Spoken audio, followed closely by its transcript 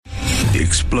The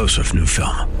explosive new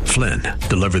film, Flynn,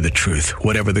 deliver the truth,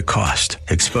 whatever the cost,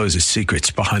 exposes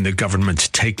secrets behind the government's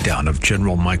takedown of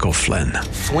General Michael Flynn.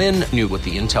 Flynn knew what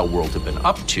the intel world had been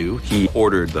up to. He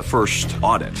ordered the first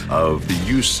audit of the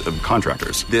use of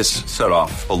contractors. This set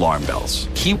off alarm bells.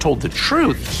 He told the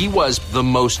truth. He was the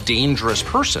most dangerous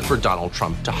person for Donald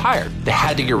Trump to hire. They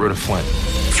had to get rid of Flynn.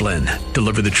 Flynn,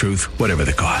 deliver the truth, whatever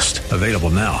the cost. Available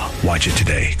now. Watch it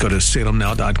today. Go to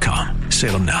salemnow.com.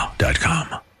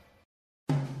 salemnow.com.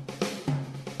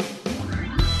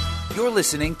 You're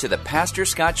listening to the Pastor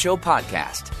Scott Show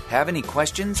podcast. Have any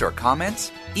questions or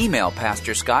comments? Email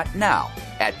Pastor Scott now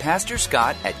at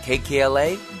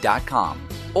pastorscott@kkla.com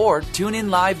or tune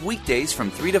in live weekdays from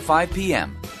 3 to 5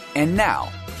 p.m. And now,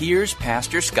 here's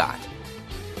Pastor Scott.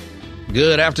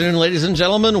 Good afternoon, ladies and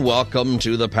gentlemen. Welcome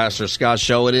to the Pastor Scott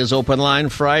Show. It is Open Line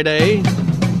Friday.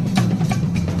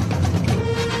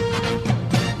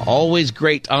 Always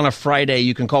great on a Friday.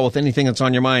 You can call with anything that's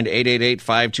on your mind.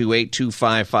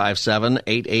 888-528-2557,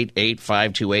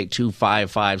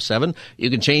 888-528-2557.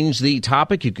 You can change the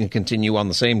topic. You can continue on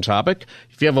the same topic.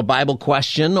 If you have a Bible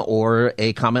question or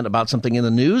a comment about something in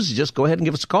the news, just go ahead and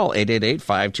give us a call,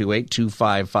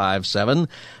 888-528-2557.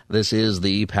 This is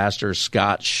the Pastor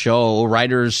Scott Show.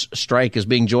 Writers' strike is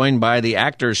being joined by the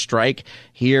actors' strike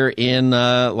here in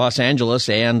Los Angeles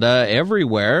and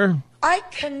everywhere. I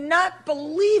cannot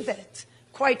believe it,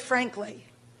 quite frankly,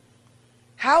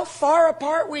 how far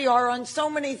apart we are on so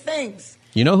many things.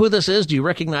 You know who this is? Do you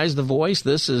recognize the voice?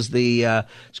 This is the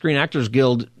Screen Actors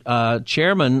Guild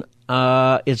chairman.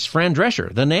 It's Fran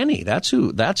Drescher, the nanny. That's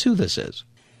who this is.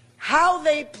 How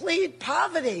they plead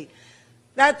poverty,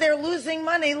 that they're losing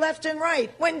money left and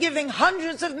right when giving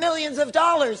hundreds of millions of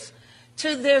dollars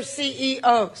to their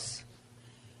CEOs.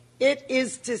 It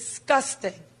is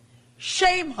disgusting.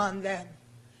 Shame on them.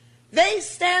 They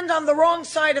stand on the wrong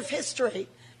side of history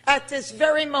at this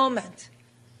very moment.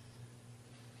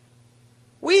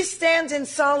 We stand in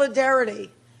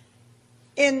solidarity,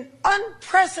 in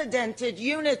unprecedented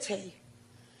unity.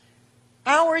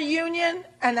 Our union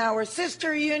and our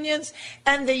sister unions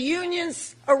and the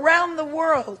unions around the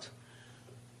world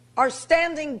are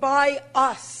standing by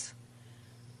us,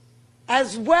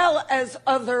 as well as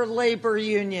other labor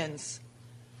unions.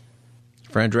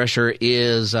 Fran Drescher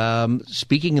is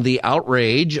speaking of the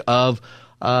outrage of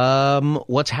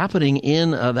what's happening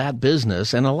in that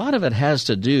business, and a lot of it has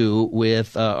to do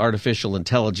with artificial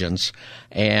intelligence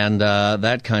and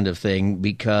that kind of thing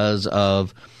because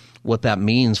of what that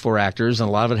means for actors, and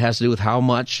a lot of it has to do with how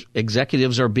much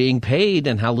executives are being paid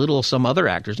and how little some other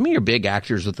actors. I mean, you're big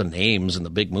actors with the names and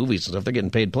the big movies and stuff, they're getting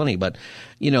paid plenty, but,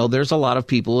 you know, there's a lot of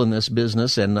people in this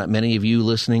business, and many of you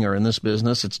listening are in this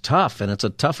business. It's tough, and it's a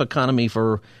tough economy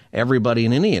for everybody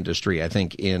in any industry, I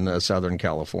think, in Southern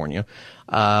California.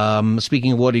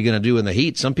 Speaking of what are you going to do in the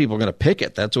heat, some people are going to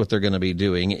picket. That's what they're going to be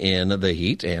doing in the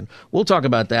heat, and we'll talk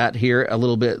about that here a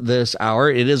little bit this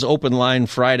hour. It is Open Line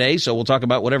Friday, so we'll talk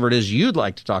about whatever it is you'd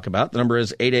like to talk about. The number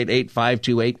is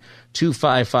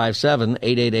 888-528-2557,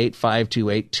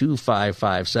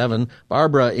 888-528-2557.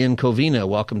 Barbara in Covina,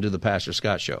 welcome to the Pastor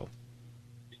Scott Show.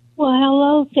 Well,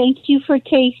 hello. Thank you for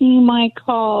taking my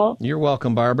call. You're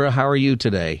welcome, Barbara. How are you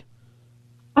today?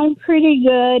 I'm pretty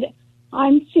good.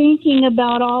 I'm thinking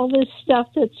about all this stuff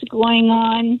that's going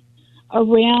on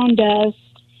around us,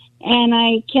 and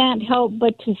I can't help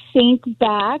but to think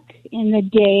back in the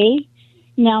day.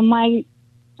 Now,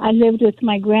 I lived with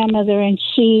my grandmother, and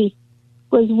she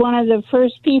was one of the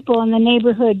first people in the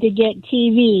neighborhood to get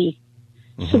TV.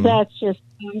 Mm-hmm. So that's just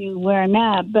where I'm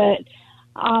at. But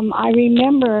I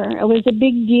remember it was a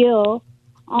big deal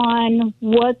on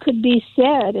what could be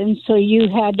said, and so you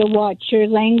had to watch your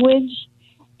language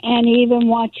and even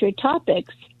watch your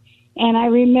topics. And I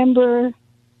remember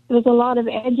there was a lot of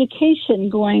education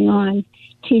going on,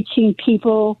 teaching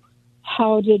people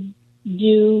how to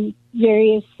do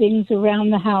various things around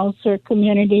the house or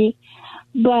community.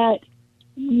 But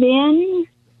then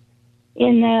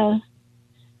in the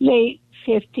late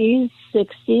 50s,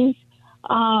 60s,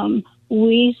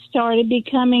 we started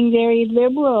becoming very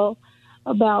liberal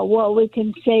about what we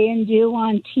can say and do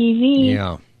on TV.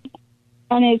 Yeah.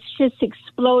 And it's just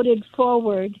exploded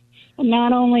forward. And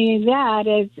not only that,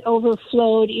 it's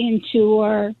overflowed into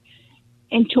our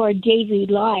daily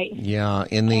life. Yeah.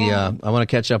 I want to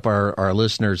catch up our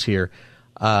listeners here.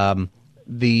 In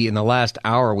the last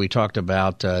hour, we talked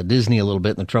about Disney a little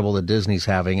bit and the trouble that Disney's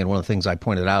having. And one of the things I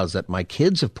pointed out is that my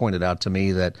kids have pointed out to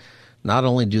me that not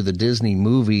only do the Disney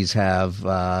movies have,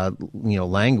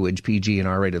 language, PG and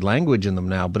R-rated language in them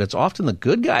now, but it's often the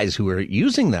good guys who are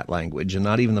using that language and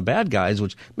not even the bad guys,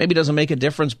 which maybe doesn't make a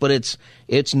difference, but it's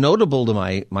notable to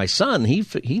my son.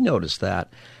 He noticed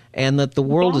that, and that the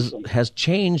world has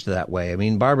changed that way. I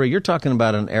mean, Barbara, you're talking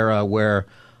about an era where,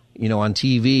 on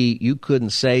TV you couldn't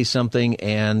say something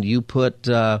and you put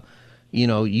Lucy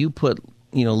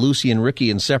and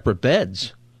Ricky in separate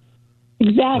beds.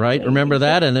 Exactly. Right? Remember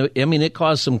that? And it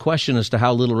caused some question as to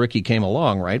how little Ricky came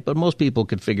along, right? But most people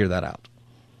could figure that out.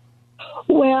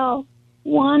 Well,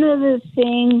 one of the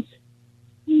things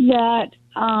that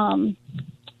I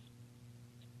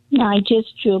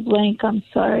just drew a blank. I'm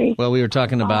sorry. Well, we were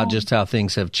talking about just how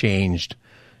things have changed,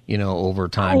 over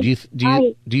time. Do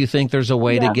you think there's a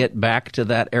way to get back to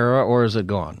that era, or is it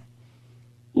gone?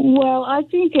 Well, I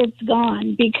think it's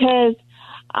gone because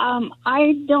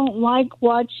I don't like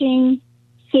watching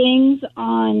things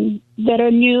that are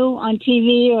new on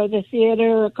TV or the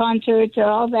theater or concerts or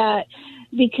all that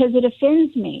because it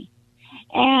offends me.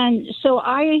 And so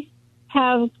I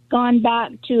have gone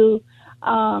back to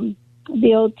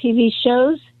the old TV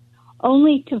shows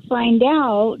only to find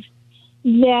out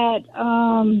that,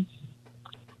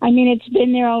 it's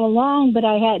been there all along, but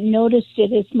I hadn't noticed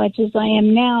it as much as I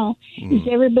am now, is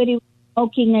everybody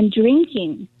smoking and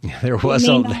drinking. There was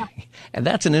and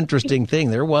that's an interesting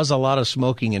thing. There was a lot of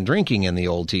smoking and drinking in the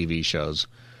old TV shows.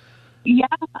 Yeah,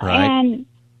 right?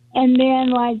 and then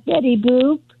like Betty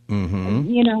Boop,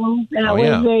 that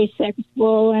was very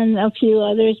sexual, and a few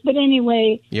others. But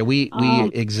anyway, we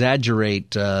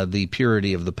exaggerate the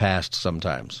purity of the past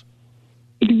sometimes.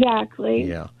 Exactly.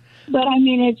 Yeah, but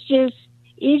it's just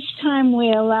each time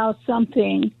we allow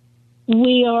something,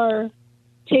 we are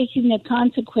taking the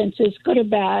consequences, good or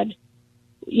bad,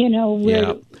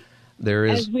 there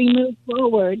is, as we move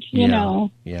forward, you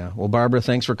know. Yeah. Well, Barbara,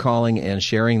 thanks for calling and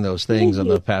sharing those things on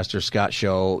the Pastor Scott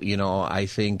Show. I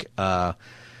think,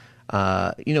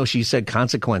 she said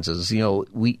consequences.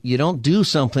 You don't do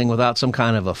something without some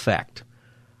kind of effect.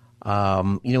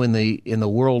 In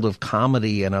the world of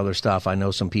comedy and other stuff, I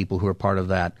know some people who are part of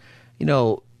that.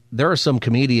 There are some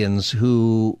comedians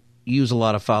who use a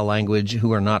lot of foul language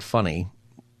who are not funny,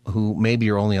 who maybe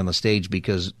are only on the stage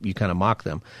because you kind of mock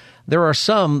them. There are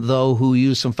some, though, who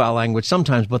use some foul language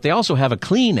sometimes, but they also have a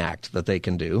clean act that they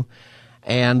can do.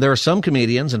 And there are some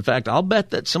comedians, in fact, I'll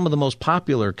bet that some of the most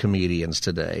popular comedians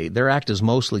today, their act is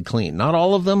mostly clean. Not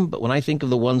all of them, but when I think of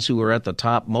the ones who are at the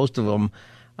top, most of them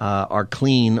are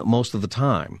clean most of the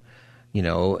time,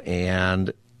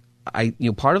 and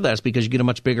part of that is because you get a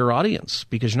much bigger audience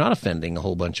because you're not offending a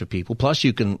whole bunch of people. Plus,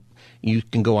 you can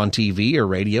go on TV or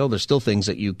radio. There's still things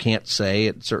that you can't say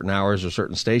at certain hours or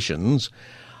certain stations.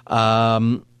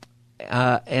 And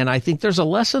I think there's a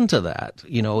lesson to that.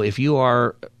 If you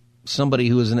are somebody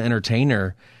who is an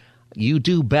entertainer, you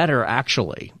do better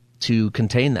actually to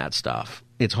contain that stuff.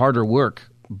 It's harder work,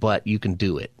 but you can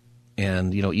do it.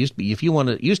 And, it used to be,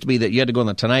 it used to be that you had to go on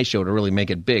the Tonight Show to really make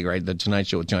it big, right? The Tonight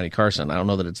Show with Johnny Carson. I don't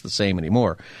know that it's the same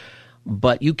anymore.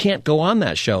 But you can't go on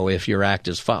that show if your act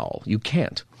is foul. You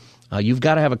can't. You've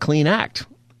got to have a clean act.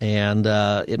 And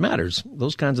it matters.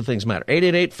 Those kinds of things matter.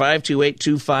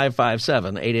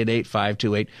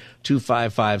 888-528-2557.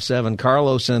 888-528-2557.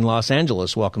 Carlos in Los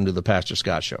Angeles, welcome to the Pastor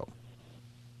Scott Show.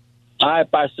 Hi,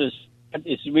 Pastor.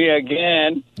 It's me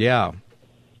again. Yeah.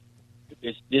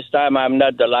 This time I'm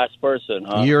not the last person,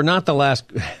 huh? You're not the last.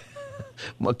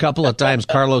 A couple of times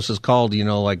Carlos has called,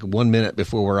 like 1 minute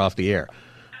before we're off the air.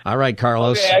 All right,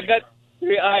 Carlos. Okay, I got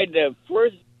three items.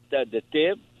 First, the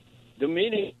tip, the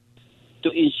meaning to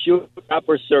ensure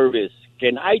proper service.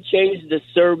 Can I change the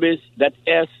service that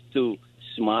S to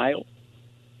smile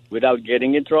without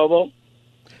getting in trouble?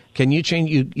 Can you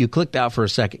change? You clicked out for a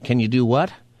second. Can you do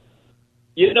what?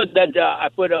 That I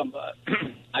put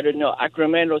I don't know,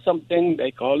 acronym or something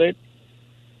they call it.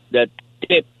 The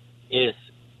tip is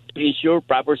to ensure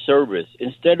proper service.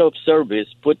 Instead of service,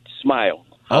 put smile.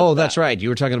 How's that's right. You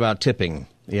were talking about tipping.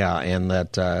 Yeah, and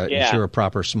that ensure a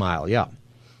proper smile. Yeah.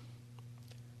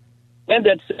 And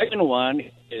that second one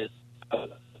is how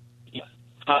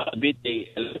to beat the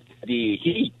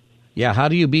heat. Yeah, how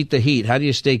do you beat the heat? How do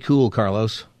you stay cool,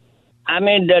 Carlos?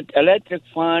 That electric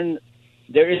fan,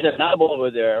 there is a knob over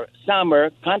there.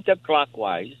 Summer,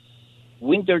 counterclockwise.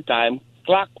 Wintertime,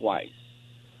 clockwise.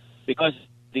 Because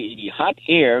the hot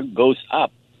air goes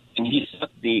up and he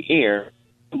sucks the air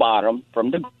bottom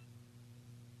from the.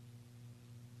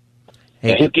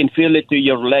 Hey, you can feel it to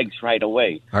your legs right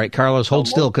away. All right, Carlos, hold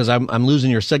still because I'm losing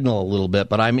your signal a little bit,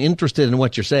 but I'm interested in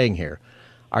what you're saying here.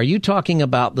 Are you talking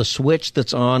about the switch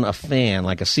that's on a fan,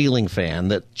 like a ceiling fan,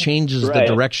 that changes the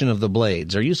direction of the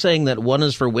blades? Are you saying that one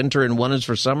is for winter and one is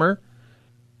for summer?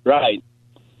 Right.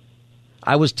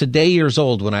 I was today years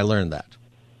old when I learned that.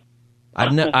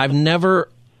 I've never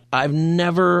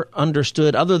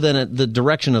understood, other than the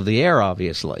direction of the air,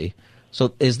 obviously.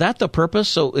 So is that the purpose?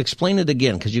 So explain it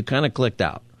again, because you kind of clicked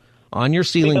out. On your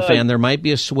ceiling fan, there might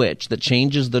be a switch that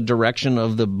changes the direction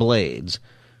of the blades.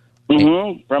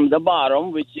 Mm-hmm. From the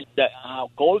bottom, which is the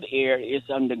cold air is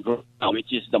on the ground,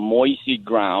 which is the moisty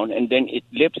ground, and then it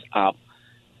lifts up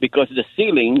because the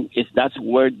ceiling that's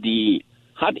where the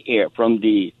hot air from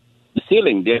the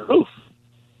ceiling, the roof.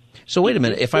 So wait a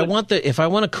minute. If I want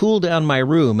to cool down my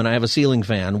room and I have a ceiling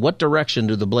fan, what direction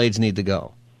do the blades need to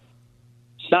go?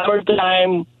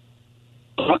 Summertime,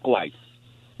 clockwise.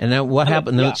 And then what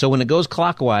happens? Yeah. So when it goes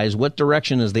clockwise, what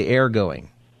direction is the air going?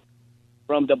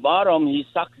 From the bottom, he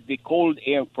sucks the cold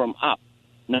air from up.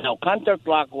 Now,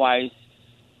 counterclockwise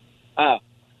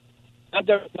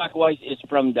is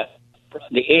from the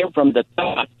air from the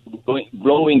top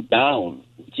blowing down,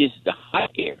 which is the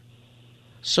hot air.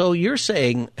 So you're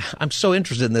saying, I'm so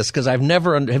interested in this because I've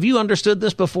never, have you understood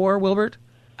this before, Wilbert?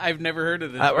 I've never heard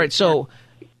of this. Right. So,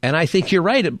 and I think you're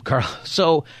right, Carl.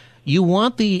 So you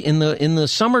want in the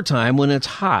summertime when it's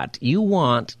hot, you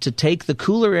want to take the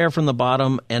cooler air from the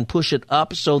bottom and push it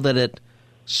up so that it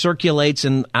circulates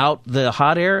and out the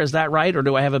hot air. Is that right, or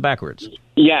do I have it backwards?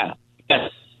 Yeah.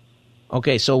 Yes.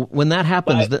 Okay, so when that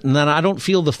happens, then I don't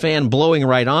feel the fan blowing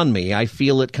right on me. I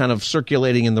feel it kind of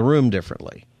circulating in the room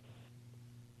differently.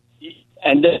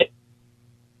 And then,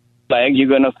 you're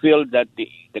going to feel that the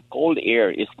cold air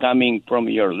is coming from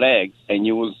your legs, and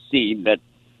you will see that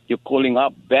you're cooling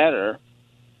up better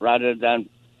rather than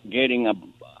getting a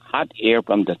hot air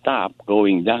from the top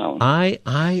going down.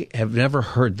 I have never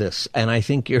heard this, and I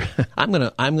think I'm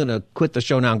gonna quit the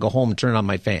show now and go home and turn on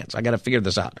my fans. I got to figure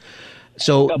this out.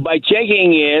 So by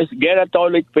checking get a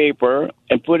toilet paper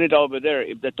and put it over there.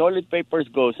 If the toilet paper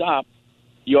goes up,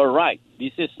 you're right.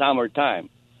 This is summertime.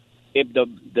 If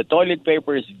the toilet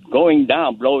paper is going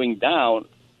down, blowing down,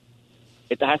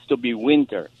 it has to be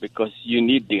winter because you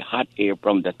need the hot air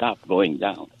from the top going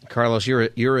down. Carlos,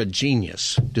 you're a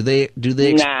genius. Do they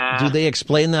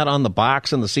explain that on the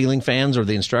box and the ceiling fans or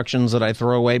the instructions that I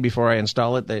throw away before I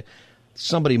install it?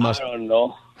 Somebody must. I don't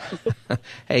know.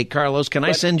 Hey, Carlos, can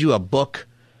I send you a book?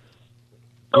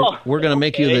 We're going to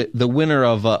make you the winner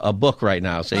of a book right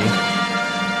now. See? Oh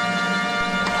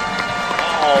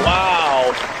wow!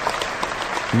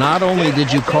 Not only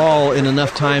did you call in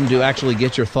enough time to actually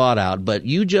get your thought out, but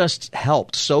you just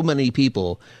helped so many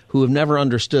people who have never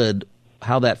understood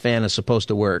how that fan is supposed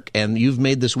to work, and you've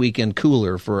made this weekend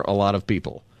cooler for a lot of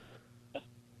people.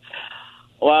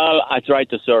 Well, I try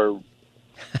to serve.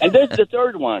 And there's the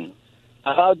third one.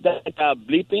 About that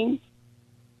bleeping.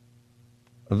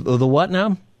 The what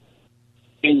now?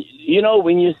 And,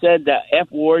 when you said the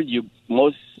F word, you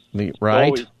most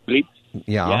always bleep.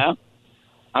 Yeah.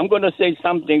 I'm going to say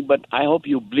something, but I hope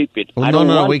you bleep it. Well,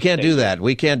 no, we can't do that.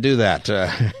 We can't do that.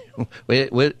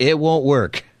 It won't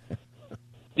work.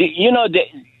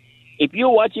 If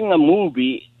you're watching a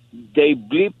movie, they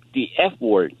bleep the F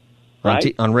word,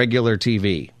 right? On regular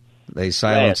TV. They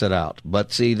silence it out.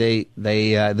 But see, they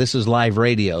this is live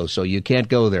radio, so you can't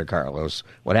go there, Carlos.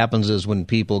 What happens is when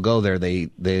people go there,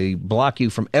 they block you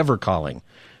from ever calling.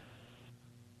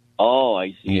 Oh,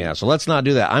 I see. Yeah, so let's not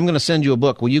do that. I'm going to send you a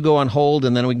book. Will you go on hold,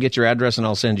 and then we can get your address, and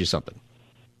I'll send you something?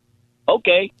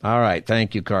 Okay. All right.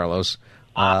 Thank you, Carlos.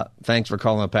 Thanks for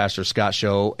calling the Pastor Scott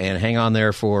Show, and hang on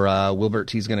there for Wilbert.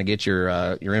 He's going to get your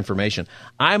information.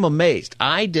 I'm amazed.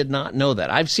 I did not know that.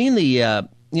 I've seen the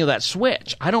that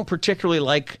switch. I don't particularly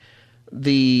like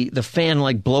the fan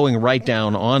like blowing right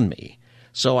down on me,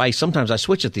 so sometimes I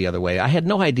switch it the other way. I had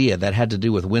no idea that had to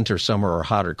do with winter, summer, or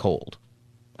hot or cold.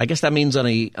 I guess that means on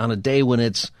a day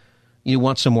when you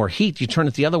want some more heat, you turn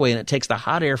it the other way, and it takes the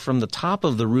hot air from the top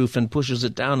of the roof and pushes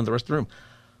it down in the rest of the room.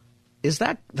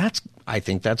 I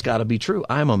think that's got to be true.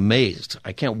 I'm amazed.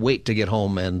 I can't wait to get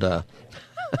home and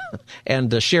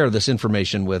share this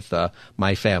information with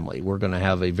my family. We're going to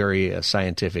have a very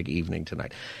scientific evening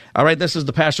tonight. All right, this is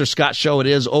the Pastor Scott Show. It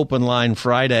is Open Line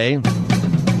Friday.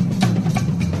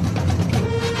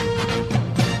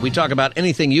 We talk about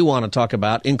anything you want to talk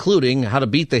about, including how to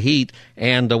beat the heat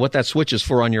and what that switch is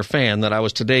for on your fan that I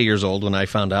was today years old when I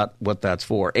found out what that's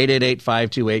for.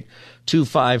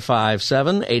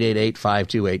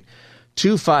 888-528-2557,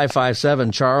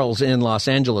 888-528-2557. Charles in Los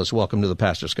Angeles, welcome to the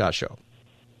Pastor Scott Show.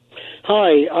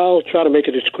 Hi, I'll try to make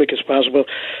it as quick as possible.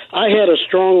 I had a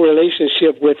strong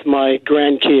relationship with my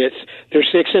grandkids. They're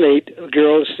 6 and 8. The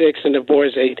girl is 6 and the boy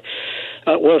is 8.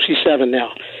 Well, she's 7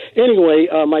 now. Anyway,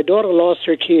 my daughter lost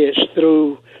her kids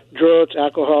through drugs,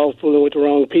 alcohol, fooling with the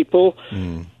wrong people,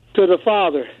 to the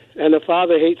father. And the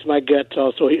father hates my guts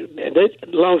also.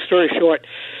 Long story short,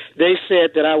 they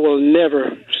said that I will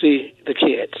never see the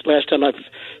kids. Last time I've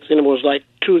seen them was like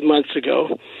 2 months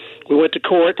ago. We went to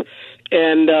court,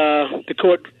 and the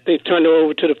court, they turned it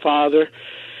over to the father.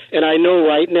 And I know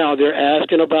right now they're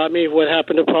asking about me, what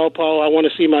happened to Paw Paw. I want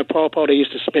to see my Paw Paw. They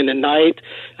used to spend the night.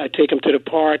 I'd take them to the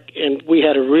park, and we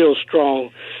had a real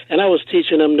strong, and I was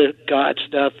teaching them the God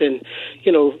stuff and,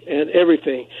 and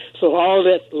everything. So all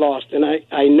that's lost. And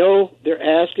I know they're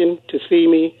asking to see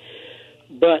me,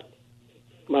 but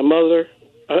my mother,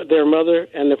 their mother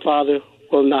and the father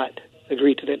will not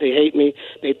agree to that. They hate me.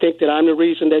 They think that I'm the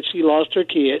reason that she lost her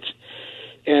kids,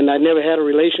 and I never had a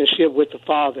relationship with the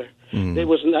father. They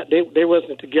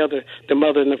wasn't together. The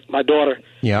mother and my daughter.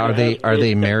 Yeah, are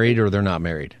they married or they're not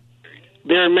married?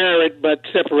 They're married but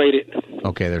separated.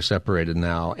 Okay, they're separated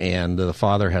now, and the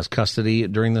father has custody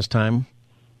during this time?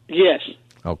 Yes.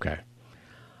 Okay.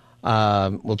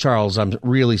 Well, Charles, I'm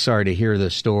really sorry to hear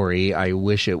this story. I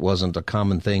wish it wasn't a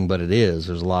common thing, but it is.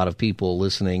 There's a lot of people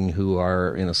listening who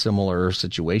are in a similar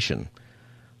situation.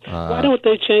 Why don't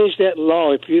they change that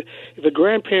law? If a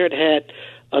grandparent had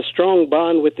a strong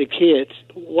bond with the kids,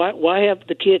 why have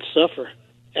the kids suffer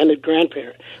and the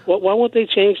grandparent? Why won't they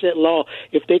change that law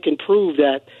if they can prove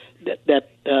that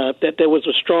there was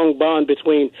a strong bond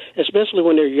between, especially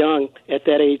when they're young at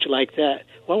that age like that?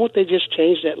 Why won't they just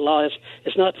change that law?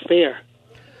 It's not fair.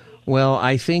 Well,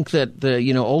 I think that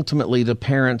ultimately the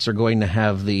parents are going to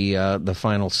have the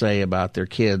final say about their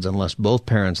kids unless both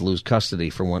parents lose custody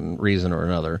for one reason or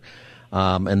another.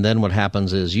 And then what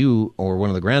happens is you or one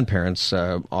of the grandparents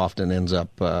often ends up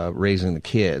raising the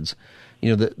kids.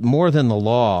 More than the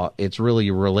law, it's really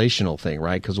a relational thing,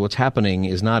 right? Because what's happening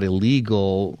is not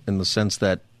illegal in the sense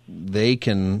that they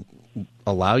can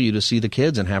allow you to see the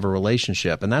kids and have a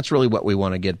relationship. And that's really what we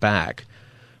want to get back,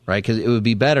 right? Because it would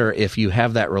be better if you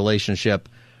have that relationship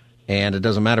and it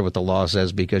doesn't matter what the law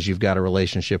says because you've got a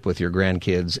relationship with your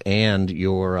grandkids and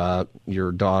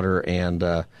your daughter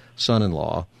and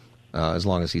son-in-law. As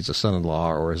long as he's a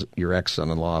son-in-law or your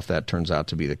ex-son-in-law, if that turns out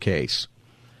to be the case,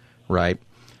 right?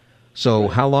 So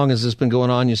how long has this been going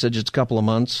on? You said just a couple of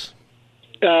months?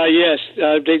 Yes.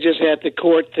 They just had the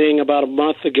court thing about a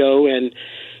month ago and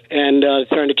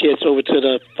turned the kids over to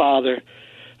the father.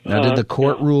 Now, did the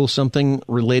court rule something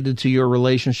related to your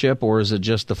relationship, or is it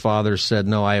just the father said,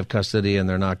 no, I have custody and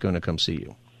they're not going to come see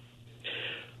you?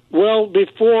 Well,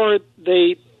 before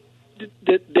they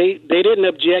didn't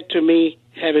object to me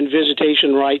having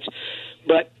visitation rights,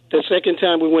 but the second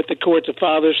time we went to court, the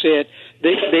father said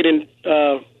they didn't.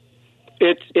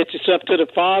 It's up to the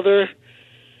father,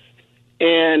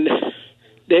 and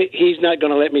he's not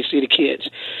going to let me see the kids.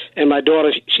 And my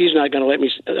daughter, she's not going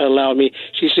to allow me.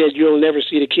 She said, "You'll never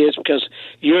see the kids because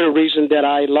you're the reason that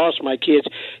I lost my kids.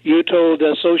 You told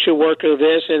the social worker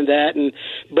this and that,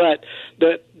 but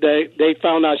they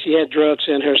found out she had drugs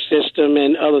in her system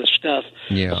and other stuff.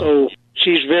 Yeah. So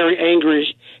she's very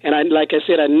angry, and like I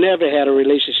said, I never had a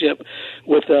relationship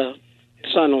with a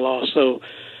son-in-law. So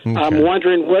okay. I'm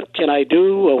wondering what can I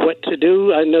do or what to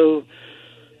do. I know,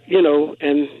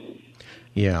 and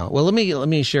yeah. Well, let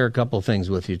me share a couple things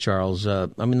with you, Charles.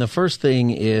 The first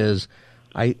thing is,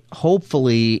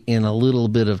 hopefully in a little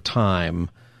bit of time,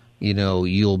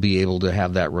 you'll be able to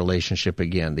have that relationship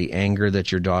again. The anger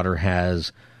that your daughter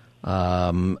has.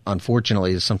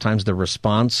 Unfortunately, sometimes the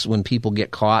response when people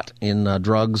get caught in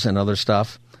drugs and other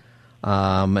stuff,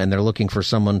 and they're looking for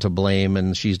someone to blame,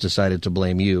 and she's decided to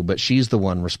blame you, but she's the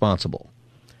one responsible.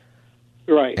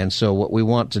 Right. And so what we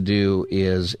want to do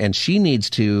is, and she needs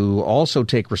to also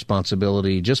take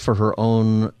responsibility just for her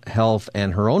own health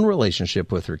and her own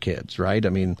relationship with her kids, right?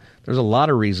 There's a lot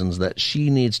of reasons that she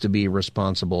needs to be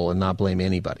responsible and not blame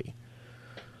anybody.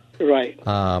 Right.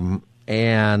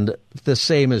 And the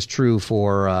same is true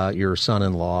for your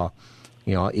son-in-law.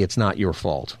 It's not your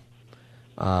fault.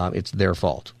 It's their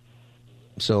fault.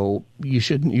 So you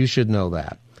should know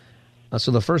that.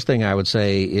 So the first thing I would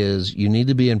say is you need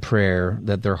to be in prayer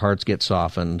that their hearts get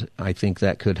softened. I think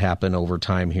that could happen over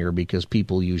time here because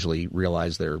people usually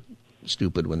realize they're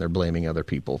stupid when they're blaming other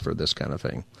people for this kind of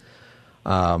thing.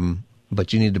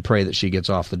 But you need to pray that she gets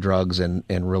off the drugs and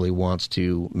really wants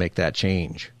to make that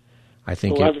change. I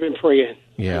think I've been praying.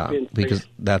 Yeah, because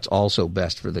that's also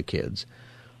best for the kids.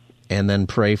 And then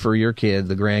pray for your kid,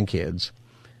 the grandkids.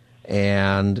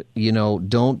 And,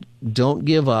 don't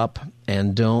give up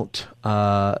and don't,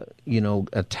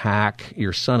 attack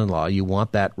your son-in-law. You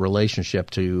want that relationship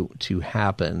to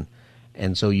happen.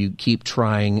 And so you keep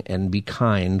trying and be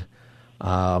kind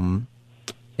and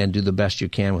do the best you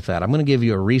can with that. I'm going to give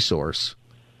you a resource.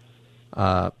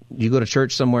 You go to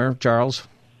church somewhere, Charles?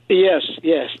 Yes.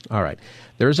 All right.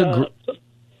 There's a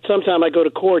sometime I go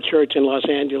to Core Church in Los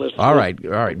Angeles. All right.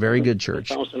 Very good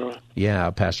church. Around.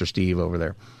 Yeah, Pastor Steve over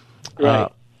there. Right.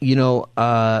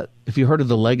 Have you heard of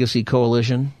the Legacy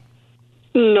Coalition?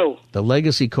 No. The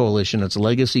Legacy Coalition, it's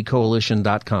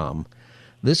legacycoalition.com.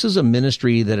 This is a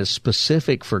ministry that is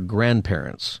specific for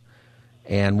grandparents.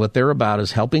 And what they're about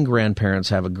is helping grandparents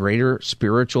have a greater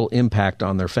spiritual impact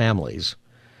on their families.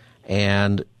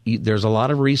 And there's a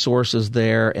lot of resources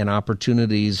there and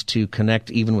opportunities to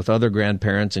connect even with other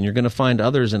grandparents, and you're going to find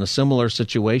others in a similar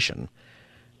situation.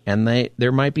 And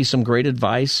there might be some great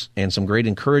advice and some great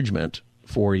encouragement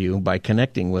for you by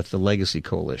connecting with the Legacy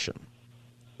Coalition.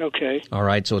 Okay. All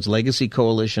right, so it's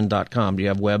legacycoalition.com. Do you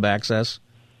have web access?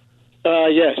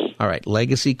 Yes. All right,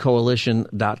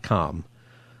 legacycoalition.com.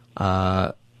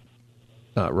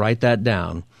 Write that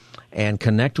down and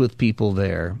connect with people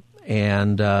there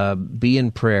and be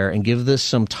in prayer and give this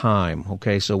some time,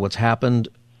 okay? So what's happened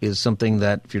is something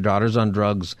that if your daughter's on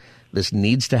drugs, this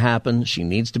needs to happen. She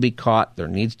needs to be caught. There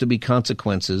needs to be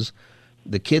consequences.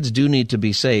 The kids do need to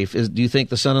be safe. Do you think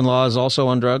the son-in-law is also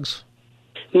on drugs?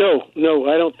 No,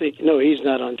 I don't think. No, he's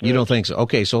not on drugs. You don't think so?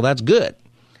 Okay, so that's good,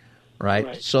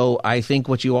 right? So I think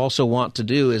what you also want to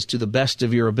do is, to the best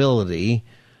of your ability,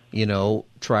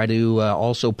 try to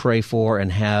also pray for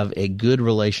and have a good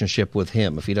relationship with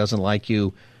him. If he doesn't like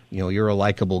you, you're a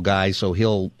likable guy, so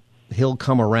he'll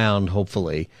come around,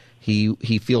 hopefully.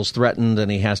 He feels threatened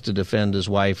and he has to defend his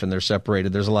wife, and they're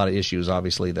separated. There's a lot of issues,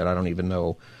 obviously, that I don't even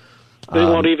know. They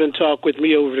won't even talk with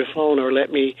me over the phone or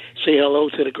let me say hello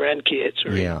to the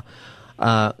grandkids.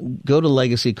 Go to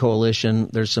Legacy Coalition.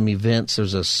 There's some events.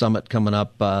 There's a summit coming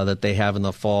up that they have in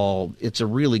the fall. It's a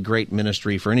really great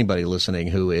ministry for anybody listening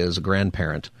who is a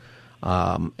grandparent,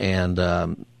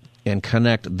 and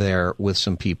connect there with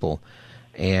some people,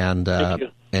 and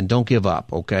don't give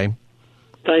up. Okay.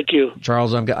 Thank you,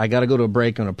 Charles. I got to go to a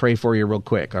break. I'm going to pray for you real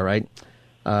quick. All right.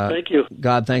 Thank you.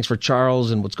 God, thanks for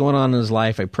Charles and what's going on in his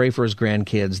life. I pray for his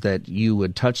grandkids that you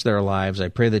would touch their lives. I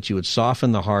pray that you would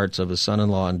soften the hearts of his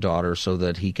son-in-law and daughter so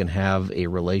that he can have a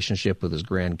relationship with his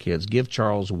grandkids. Give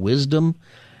Charles wisdom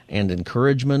and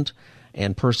encouragement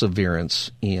and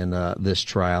perseverance in this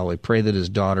trial. I pray that his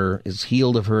daughter is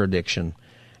healed of her addiction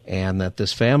and that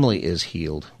this family is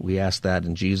healed. We ask that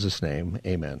in Jesus' name.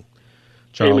 Amen.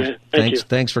 Charles,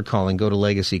 thanks for calling. Go to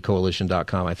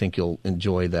legacycoalition.com. I think you'll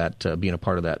enjoy that, being a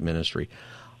part of that ministry.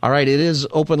 All right, it is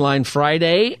Open Line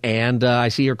Friday, and I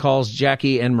see your calls,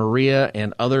 Jackie and Maria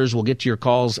and others. We'll get to your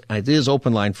calls. It is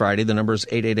Open Line Friday. The number is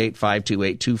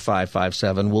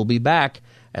 888-528-2557. We'll be back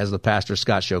as the Pastor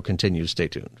Scott Show continues. Stay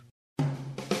tuned.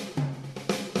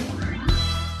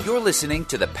 You're listening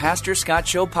to the Pastor Scott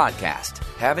Show podcast.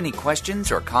 Have any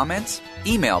questions or comments?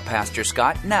 Email Pastor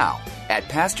Scott now at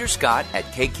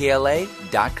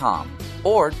pastorscott@kkla.com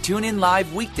or tune in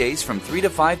live weekdays from 3 to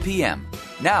 5 p.m.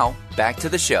 Now, back to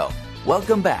the show.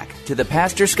 Welcome back to the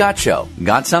Pastor Scott Show.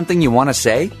 Got something you want to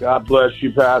say? God bless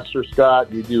you, Pastor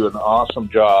Scott. You do an awesome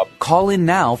job. Call in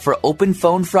now for Open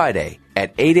Phone Friday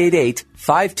at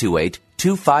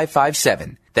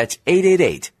 888-528-2557. That's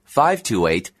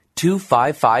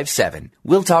 888-528-2557.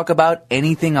 We'll talk about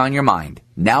anything on your mind.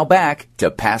 Now back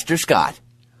to Pastor Scott.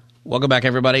 Welcome back,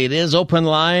 everybody. It is Open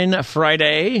Line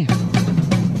Friday.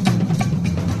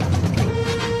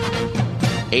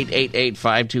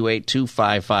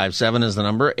 888-528-2557 is the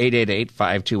number.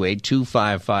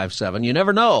 888-528-2557. You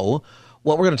never know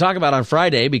what we're going to talk about on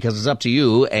Friday because it's up to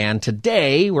you. And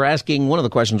today we're asking, one of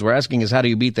the questions we're asking is, how do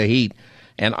you beat the heat?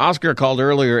 And Oscar called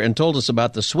earlier and told us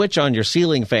about the switch on your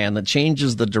ceiling fan that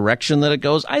changes the direction that it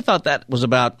goes. I thought that was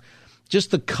about just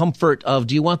the comfort of,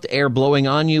 do you want the air blowing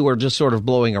on you or just sort of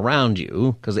blowing around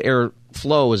you? Because the air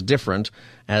flow is different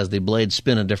as the blades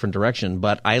spin a different direction.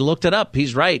 But I looked it up.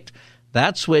 He's right.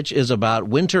 That switch is about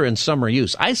winter and summer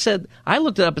use. I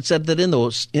looked it up. It said that in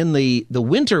the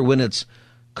winter, when it's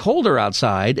colder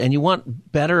outside and you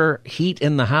want better heat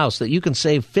in the house, that you can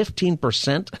save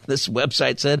 15%, this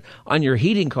website said, on your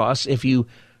heating costs if you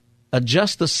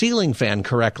adjust the ceiling fan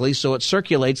correctly so it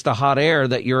circulates the hot air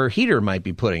that your heater might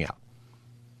be putting out.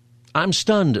 I'm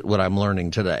stunned at what I'm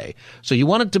learning today. So you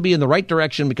want it to be in the right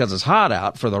direction because it's hot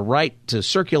out, for the right to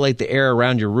circulate the air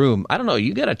around your room. I don't know.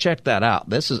 You got to check that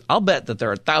out. I'll bet that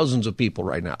there are thousands of people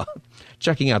right now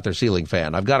checking out their ceiling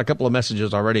fan. I've got a couple of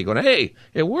messages already going, hey,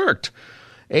 it worked.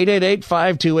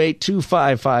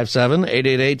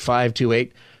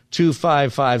 888-528-2557,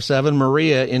 888-528-2557.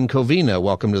 Maria in Covina,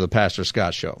 welcome to the Pastor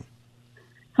Scott Show.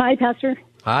 Hi, Pastor.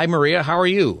 Hi, Maria. How are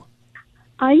you?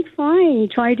 I'm fine,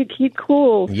 trying to keep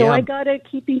cool. So Yeah. I got a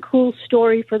keeping cool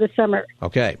story for the summer.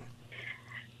 Okay.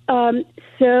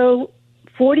 So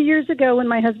 40 years ago, when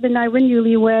my husband and I were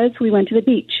newlyweds, we went to the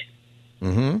beach.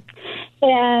 Mm-hmm.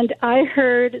 And I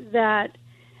heard that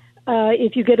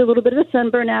if you get a little bit of a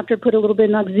sunburn after, put a little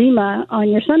bit of Noxzema on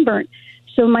your sunburn.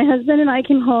 So my husband and I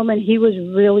came home, and he was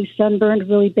really sunburned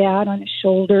really bad on his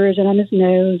shoulders and on his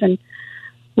nose and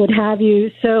what have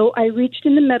you. So I reached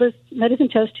in the medicine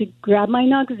chest to grab my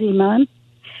Noxzema,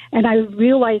 and I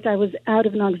realized I was out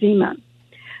of Noxzema.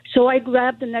 So I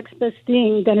grabbed the next best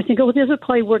thing. Then I think, oh, this will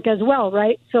probably work as well,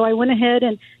 right? So I went ahead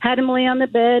and had him lay on the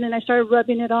bed, and I started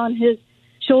rubbing it on his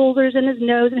shoulders and his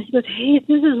nose. And he goes, hey,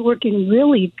 this is working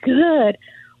really good.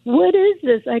 What is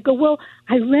this? I go, well,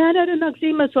 I ran out of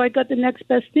Noxzema, so I got the next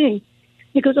best thing.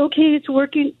 He goes, okay, it's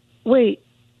working. Wait,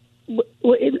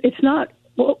 it's not.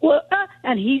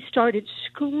 And he started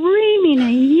screaming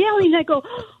and yelling. I go,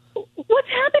 what's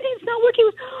happening? It's not working.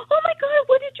 He goes, oh, my God,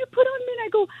 what did you put on me? And I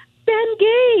go,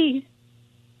 Bengay.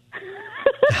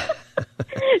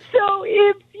 So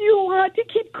if you want to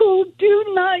keep cool, do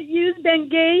not use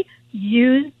Bengay.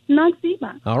 Use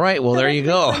Noxzema. All right. Well, there you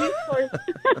go.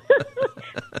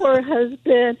 Poor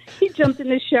husband. He jumped in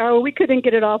the shower. We couldn't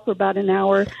get it off for about an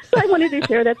hour. So I wanted to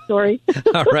share that story.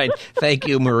 All right. Thank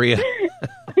you, Maria.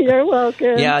 You're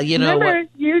welcome. Yeah, you know Remember,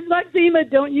 use Noxzema.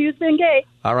 Don't use Bengay.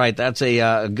 All right. That's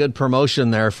a good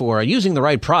promotion there for using the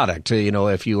right product,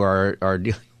 if you are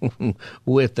dealing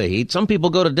with the heat. Some people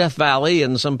go to Death Valley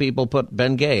and some people put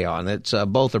Bengay on. It's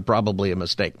both are probably a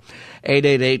mistake.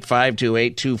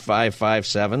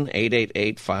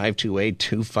 888-528-2557.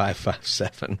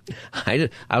 888-528-2557. I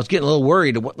was getting a little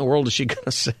worried. What in the world is she going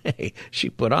to say? She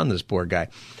put on this poor guy.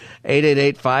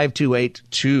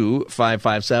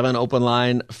 888-528-2557. Open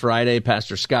line Friday,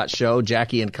 Pastor Scott Show.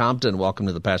 Jackie and Compton, welcome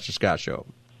to the Pastor Scott Show.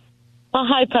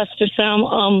 Hi, Pastor Sam.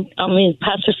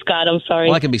 Pastor Scott. I'm sorry.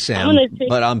 Well, I can be Sam,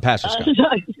 but I'm Pastor Scott.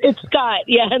 It's Scott.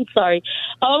 Yeah, I'm sorry.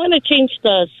 I'm going to change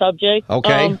the subject.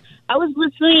 Okay. I was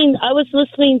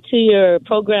listening to your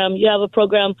program. You have a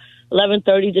program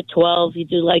 11:30 to 12. You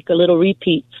do like a little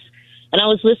repeats, and I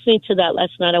was listening to that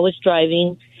last night. I was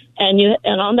driving, and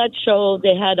on that show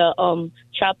they had a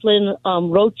chaplain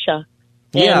Rocha.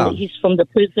 Yeah. And he's from the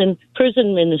prison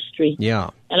ministry.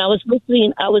 Yeah. And I was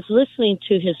listening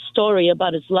to his story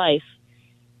about his life,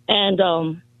 and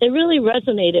it really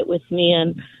resonated with me,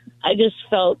 and I just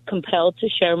felt compelled to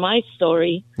share my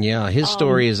story. Yeah, his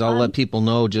story is, I'll let people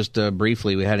know just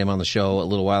briefly, we had him on the show a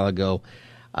little while ago.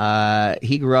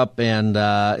 He grew up, and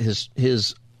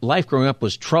his life growing up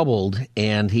was troubled,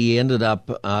 and he ended up,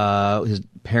 his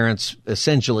parents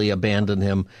essentially abandoned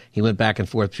him. He went back and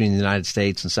forth between the United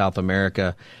States and South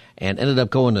America and ended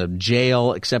up going to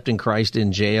jail, accepting Christ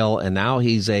in jail, and now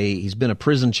he's been a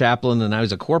prison chaplain, and now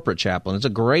he's a corporate chaplain. It's a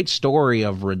great story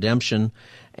of redemption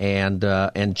and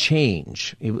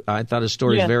change. I thought his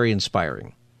story is very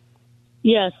inspiring.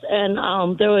 Yes, and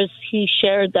he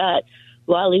shared that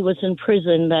while he was in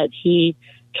prison that he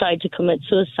tried to commit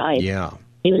suicide. Yeah.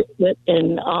 He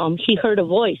heard a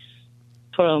voice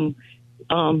from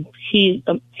he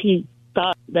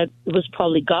thought that it was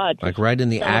probably God. Like right in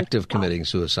the act of committing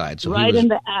suicide. So right in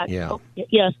the act. Yeah.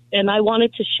 Yes, and I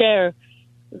wanted to share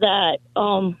that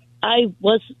I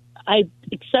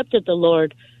accepted the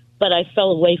Lord, but I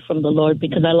fell away from the Lord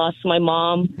because I lost my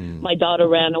mom. My daughter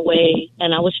ran away,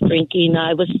 and I was drinking.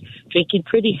 I was drinking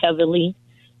pretty heavily.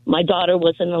 My daughter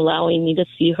wasn't allowing me to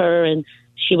see her, and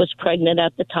she was pregnant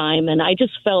at the time, and I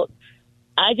just felt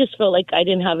like I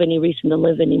didn't have any reason to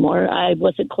live anymore. I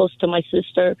wasn't close to my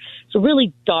sister. It's a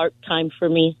really dark time for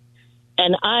me.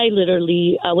 And I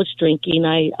was drinking.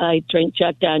 I drank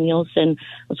Jack Daniels and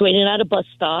was waiting at a bus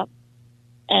stop.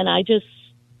 And I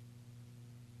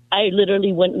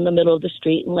literally went in the middle of the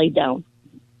street and laid down.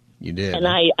 You did. And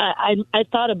I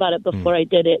thought about it before I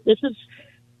did it. This is,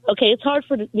 okay, it's hard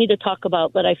for me to talk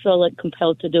about, but I feel like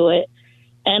compelled to do it.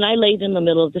 And I laid in the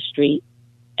middle of the street.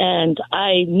 And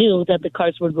I knew that the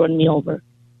cars would run me over.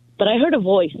 But I heard a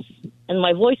voice, and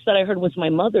my voice that I heard was my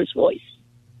mother's voice.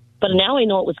 But now I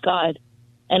know it was God.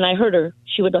 And I heard her.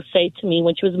 She would say to me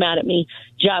when she was mad at me,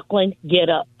 Jacqueline, get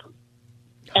up.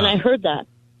 And I heard that,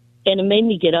 and it made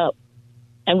me get up.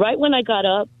 And right when I got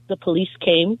up, the police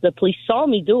came. The police saw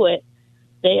me do it.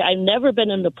 I've never been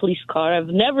in the police car. I've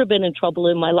never been in trouble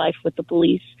in my life with the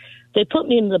police. They put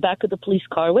me in the back of the police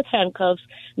car with handcuffs,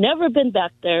 never been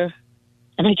back there.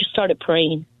 And I just started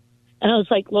praying. And I was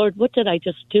like, Lord, what did I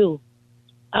just do?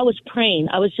 I was praying.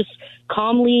 I was just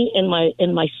calmly in my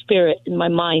spirit, in my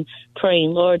mind,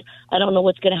 praying, Lord, I don't know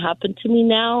what's going to happen to me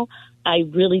now. I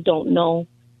really don't know.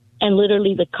 And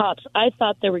literally the cops, I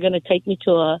thought they were going to take me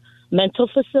to a mental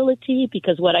facility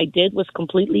because what I did was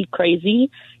completely crazy,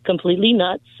 completely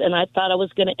nuts, and I thought I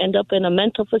was going to end up in a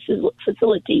mental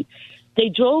facility. They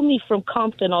drove me from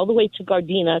Compton all the way to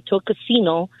Gardena to a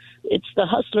casino. It's the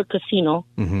Hustler Casino.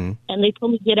 Mm-hmm. And they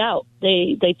told me, get out.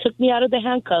 They took me out of the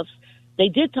handcuffs. They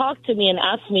did talk to me and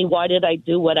asked me, why did I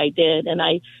do what I did? And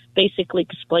I basically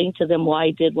explained to them why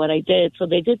I did what I did. So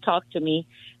they did talk to me.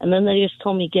 And then they just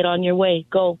told me, get on your way,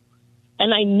 go.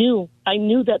 And I knew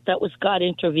that was God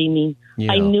intervening.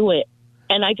 Yeah. I knew it.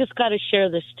 And I just got to share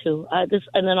this too.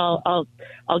 And then I'll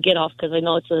get off because I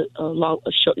know it's a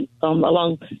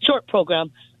short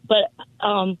program. But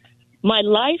my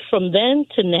life from then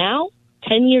to now,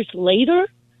 10 years later,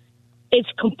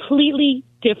 it's completely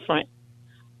different.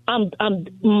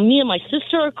 Me and my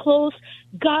sister are close.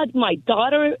 God, my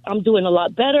daughter, I'm doing a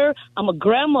lot better. I'm a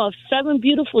grandma of 7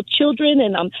 beautiful children,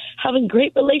 and I'm having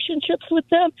great relationships with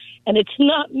them. And it's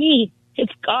not me.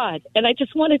 It's God. And I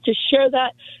just wanted to share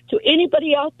that to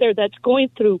anybody out there that's going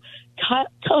through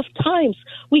tough times.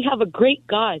 We have a great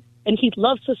God, and he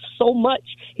loves us so much.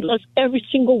 He loves every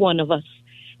single one of us.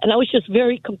 And I was just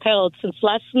very compelled since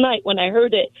last night when I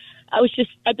heard it.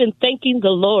 I've been thanking the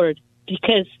Lord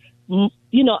because,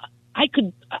 you know, I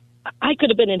could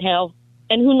have been in hell,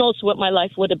 and who knows what my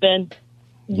life would have been.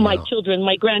 Yeah. My children,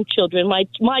 my grandchildren, my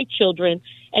children,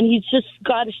 and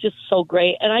God is just so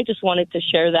great, and I just wanted to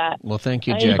share that. Well, thank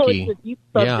you, Jackie. I know it's a deep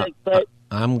subject, but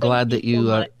I'm glad that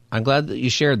you I'm glad that you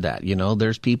shared that. You know,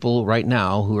 there's people right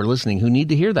now who are listening who need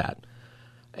to hear that.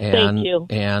 And, thank you.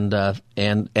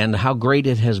 And how great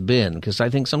it has been, because I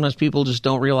think sometimes people just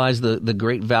don't realize the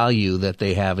great value that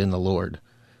they have in the Lord,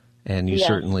 and you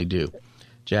certainly do.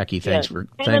 Jackie, thanks for.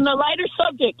 And in a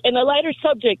lighter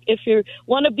subject, if you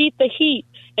want to beat the heat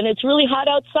and it's really hot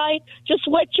outside, just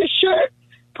wet your shirt,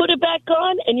 put it back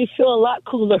on, and you feel a lot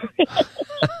cooler.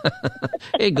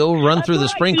 Hey, go run through the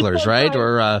sprinklers, right?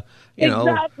 Or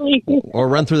exactly. Or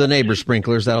run through the neighbor's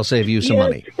sprinklers. That'll save you some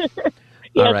money.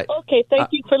 Yes, all right. Okay, thank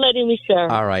you for letting me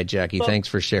share. All right, Jackie, thanks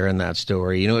for sharing that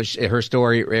story. You know, her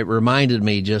story, it reminded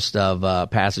me just of a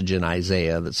passage in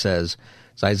Isaiah that says,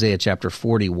 it's Isaiah chapter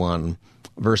 41,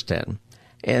 verse 10.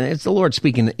 And it's the Lord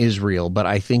speaking to Israel, but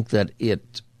I think that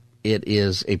it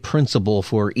is a principle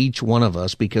for each one of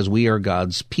us because we are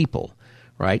God's people,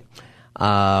 right?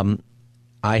 I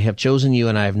have chosen you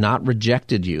and I have not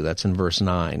rejected you. That's in verse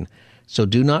 9. So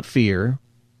do not fear,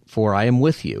 for I am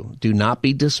with you. Do not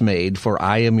be dismayed, for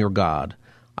I am your God.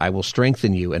 I will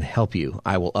strengthen you and help you.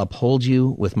 I will uphold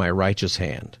you with my righteous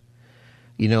hand.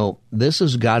 You know, this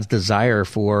is God's desire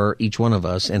for each one of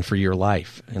us and for your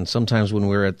life. And sometimes when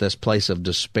we're at this place of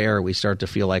despair, we start to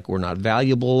feel like we're not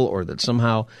valuable or that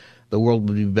somehow the world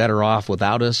would be better off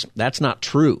without us. That's not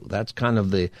true. That's kind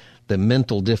of the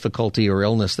mental difficulty or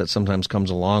illness that sometimes comes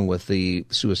along with the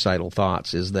suicidal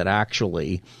thoughts, is that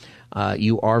actually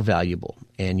you are valuable,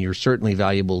 and you're certainly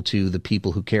valuable to the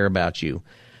people who care about you.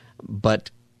 But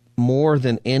more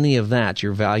than any of that,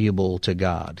 you're valuable to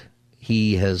God.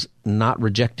 He has not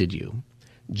rejected you.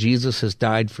 Jesus has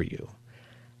died for you,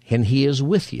 and he is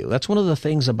with you. That's one of the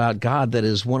things about God that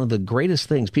is one of the greatest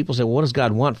things. People say, well, what does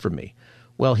God want from me?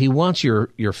 Well, he wants your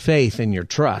faith and your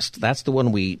trust. That's the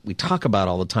one we talk about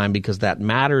all the time because that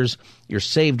matters. You're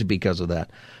saved because of that.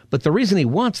 But the reason he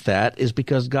wants that is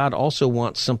because God also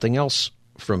wants something else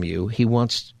from you. He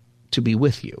wants to be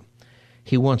with you.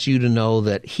 He wants you to know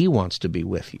that he wants to be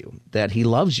with you, that he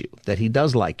loves you, that he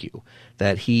does like you,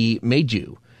 that he made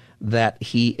you, that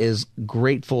he is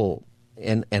grateful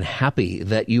and happy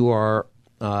that you are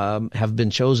have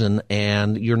been chosen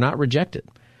and you're not rejected.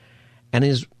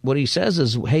 And what he says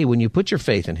is, hey, when you put your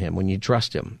faith in him, when you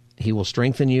trust him, he will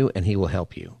strengthen you and he will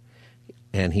help you.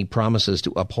 And he promises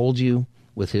to uphold you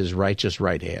with his righteous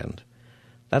right hand.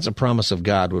 That's a promise of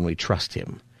God when we trust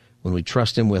him, when we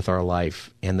trust him with our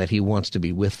life, and that he wants to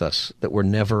be with us, that we're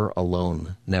never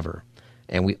alone, never.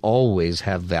 And we always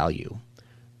have value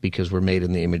because we're made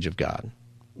in the image of God.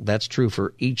 That's true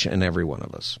for each and every one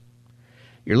of us.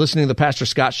 You're listening to The Pastor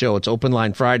Scott Show. It's Open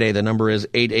Line Friday. The number is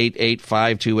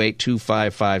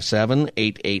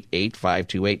 888-528-2557,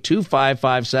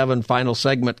 888-528-2557. Final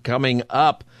segment coming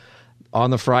up on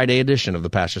the Friday edition of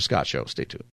The Pastor Scott Show. Stay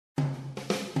tuned.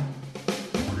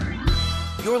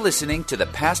 You're listening to The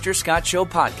Pastor Scott Show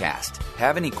podcast.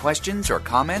 Have any questions or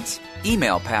comments?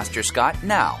 Email Pastor Scott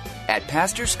now at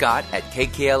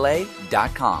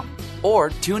pastorscott@kkla.com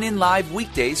or tune in live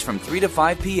weekdays from 3 to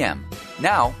 5 p.m.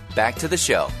 Now, back to the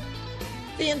show.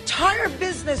 The entire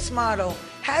business model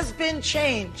has been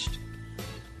changed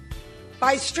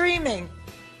by streaming,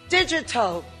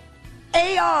 digital,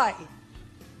 AI.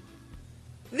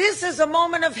 This is a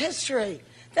moment of history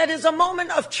that is a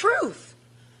moment of truth.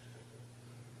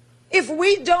 If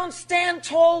we don't stand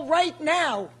tall right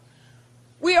now,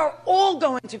 we are all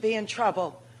going to be in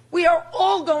trouble. We are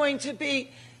all going to be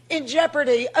in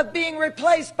jeopardy of being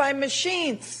replaced by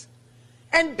machines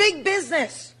and big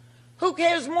business. Who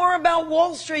cares more about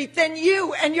Wall Street than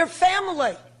you and your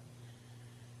family?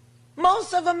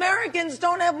 Most of Americans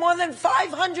don't have more than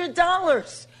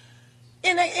 $500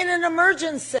 in an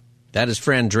emergency. That is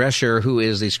Fran Drescher, who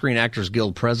is the Screen Actors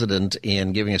Guild president,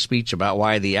 in giving a speech about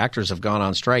why the actors have gone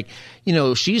on strike. You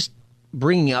know, she's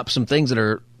bringing up some things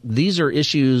these are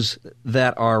issues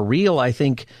that are real, I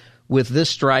think, with this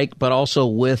strike, but also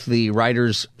with the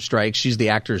writers' strike. She's the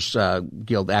Actors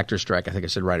Guild Actors Strike. I think I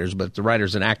said writers, but the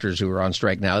writers and actors who are on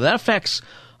strike now. That affects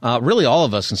really all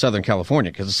of us in Southern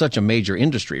California because it's such a major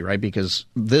industry, right? Because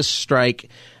this strike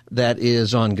that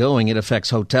is ongoing, it affects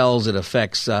hotels, it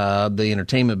affects the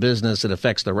entertainment business, it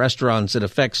affects the restaurants, it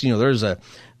affects, there's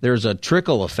a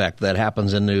trickle effect that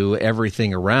happens into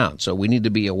everything around. So we need to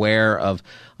be aware of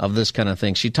this kind of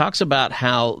thing. She talks about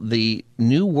how the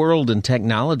new world and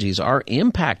technologies are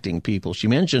impacting people. She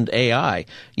mentioned AI.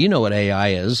 You know what AI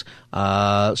is.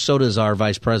 So does our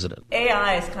vice president.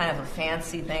 AI is kind of a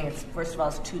fancy thing. First of all,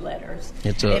 it's 2 letters.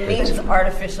 It means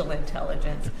artificial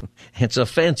intelligence. It's a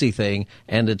fancy thing,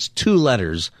 and it's 2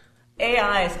 letters.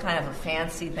 AI is kind of a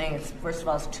fancy thing. First of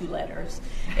all, it's 2 letters.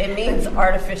 It means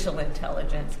artificial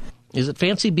intelligence. Is it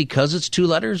fancy because it's 2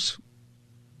 letters?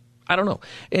 I don't know.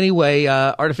 Anyway,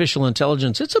 artificial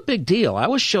intelligence, it's a big deal. I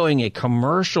was showing a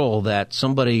commercial that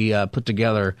somebody put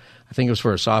together. I think it was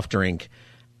for a soft drink.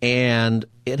 And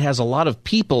it has a lot of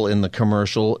people in the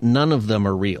commercial. None of them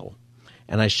are real.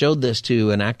 And I showed this to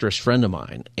an actress friend of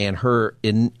mine. And her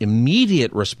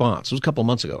immediate response, it was a couple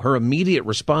months ago, her immediate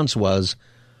response was,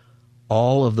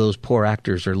 all of those poor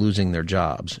actors are losing their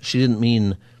jobs. She didn't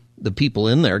mean the people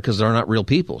in there because they're not real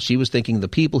people. She was thinking the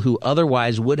people who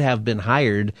otherwise would have been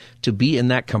hired to be in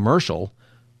that commercial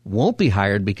won't be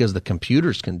hired because the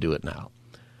computers can do it now.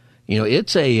 You know,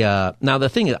 it's now the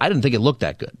thing is, I didn't think it looked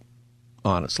that good,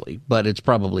 honestly, but it's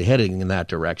probably heading in that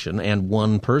direction, and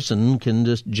one person can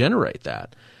just generate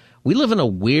that. We live in a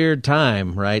weird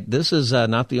time, right? This is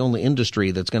not the only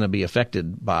industry that's going to be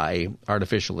affected by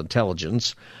artificial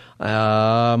intelligence.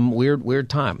 Weird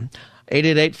time.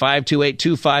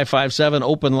 888-528-2557,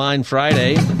 open line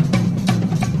Friday.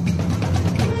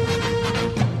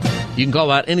 You can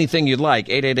call out anything you'd like.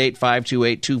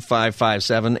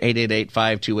 888-528-2557,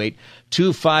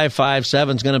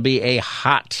 888-528-2557 is going to be a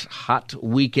hot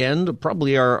weekend,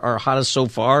 probably our hottest so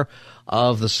far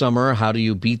of the summer. How do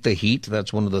you beat the heat?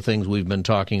 That's one of the things we've been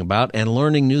talking about, and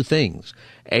learning new things.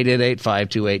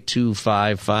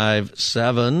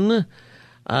 888-528-2557.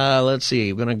 Let's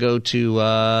see. We're going to go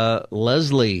to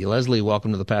Leslie. Leslie,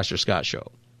 welcome to the Pastor Scott Show.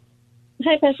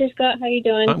 Hi, Pastor Scott. How you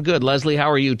doing? I'm good. Leslie,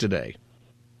 how are you today?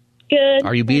 Good.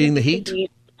 Are you beating the heat?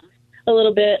 A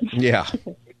little bit. Yeah.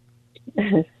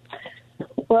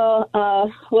 Well,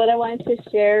 what I wanted to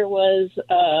share was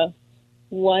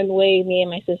one way me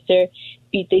and my sister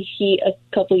beat the heat a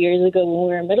couple years ago when we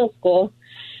were in middle school.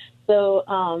 So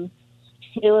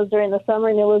it was during the summer,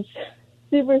 and it was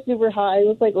super, super hot. It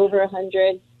was like over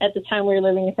 100. At the time, we were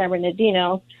living in San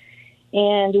Bernardino,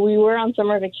 and we were on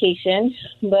summer vacation.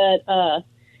 But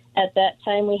at that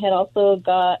time, we had also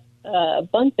got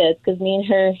bunk beds because me and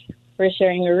her were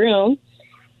sharing a room.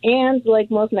 And like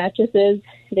most mattresses,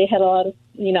 they had a lot of,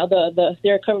 they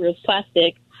were covered with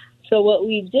plastic. So what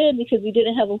we did, because we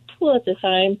didn't have a pool at the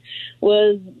time,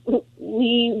 was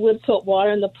we would put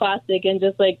water in the plastic and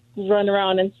just like run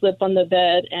around and slip on the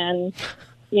bed. And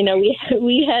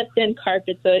we had thin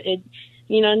carpet, so it,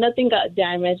 nothing got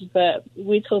damaged. But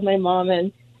we told my mom,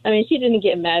 and she didn't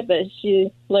get mad, but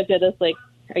she looked at us like,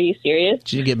 "Are you serious?" Did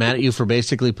she get mad at you for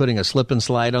basically putting a slip and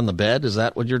slide on the bed? Is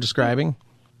that what you're describing?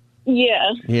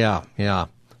 Yeah. Yeah.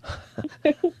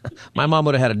 My mom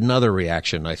would have had another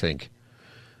reaction, I think.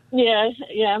 Yeah.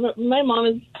 My mom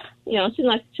is, she's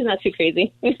not too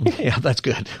crazy. Yeah, that's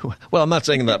good. Well, I'm not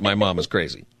saying that my mom is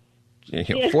crazy.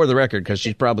 For the record, because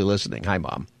she's probably listening. Hi,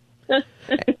 Mom.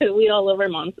 We all love our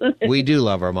moms. We do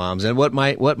love our moms. And what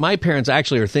my parents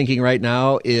actually are thinking right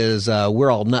now is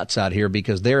we're all nuts out here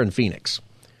because they're in Phoenix.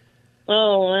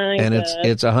 Oh, my And God.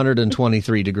 it's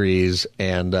 123 degrees,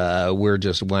 and we're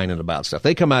just whining about stuff.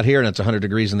 They come out here, and it's 100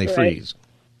 degrees, and they freeze.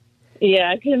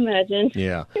 Yeah, I can imagine.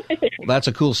 Yeah. Well, that's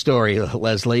a cool story,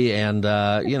 Leslie. And,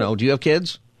 do you have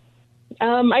kids?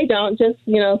 I don't. Just,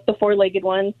 the four-legged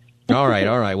ones. All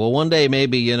right. Well, one day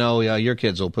maybe, your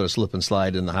kids will put a slip and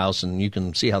slide in the house, and you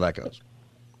can see how that goes.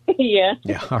 Yeah.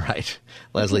 Yeah, all right.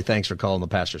 Leslie, thanks for calling the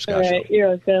Pastor Scott Show. All right, you're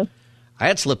welcome. I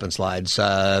had slip and slides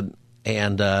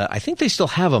And I think they still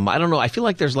have them. I don't know. I feel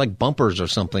like there's like bumpers or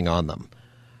something on them.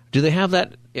 Do they have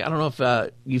that? I don't know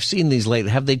if you've seen these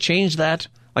lately. Have they changed that?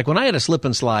 Like when I had a slip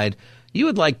and slide, you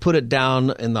would like put it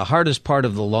down in the hardest part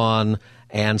of the lawn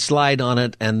and slide on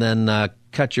it and then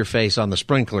cut your face on the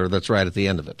sprinkler that's right at the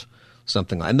end of it.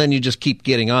 Something like, and then you just keep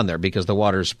getting on there because the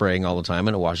water is spraying all the time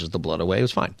and it washes the blood away. It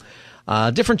was fine.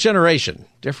 Different generation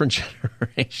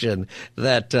that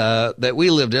we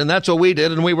lived in. That's what we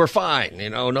did, and we were fine.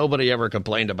 Nobody ever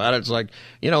complained about it. It's like,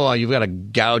 you've got a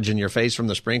gouge in your face from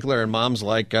the sprinkler, and mom's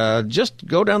like, just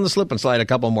go down the slip and slide a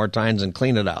couple more times and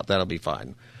clean it out. That'll be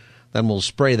fine. Then we'll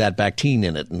spray that Bactine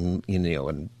in it, and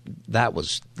and that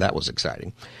was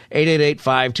exciting.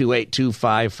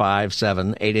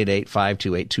 888-528-2557,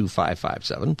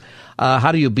 888-528-2557.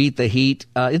 How do you beat the heat?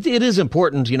 It is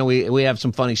important. We have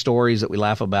some funny stories that we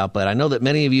laugh about, but I know that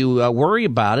many of you worry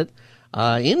about it.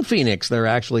 In Phoenix, they're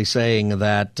actually saying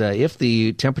that if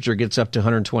the temperature gets up to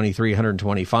 123,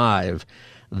 125,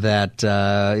 that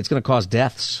it's going to cause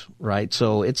deaths, right?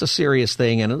 So it's a serious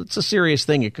thing, and it's a serious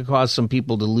thing. It could cause some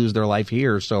people to lose their life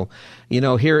here. So,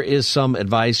 here is some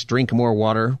advice. Drink more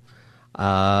water.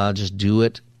 Just do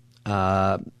it.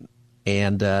 It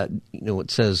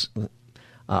says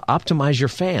optimize your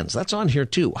fans. That's on here,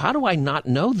 too. How do I not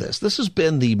know this? This has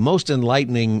been the most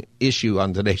enlightening issue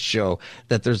on today's show,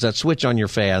 that there's that switch on your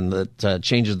fan that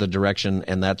changes the direction,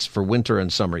 and that's for winter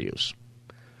and summer use.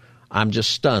 I'm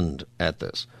just stunned at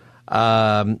this.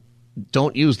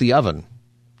 Don't use the oven.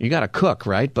 You got to cook,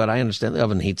 right? But I understand the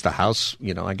oven heats the house.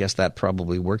 I guess that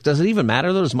probably works. Does it even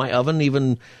matter, though? Does my oven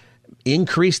even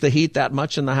increase the heat that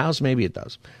much in the house? Maybe it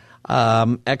does.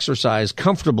 Exercise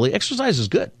comfortably. Exercise is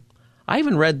good. I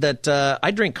even read that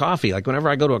I drink coffee. Like whenever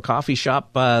I go to a coffee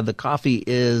shop, the coffee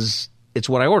it's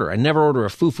what I order. I never order a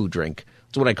foo-foo drink.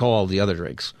 It's what I call all the other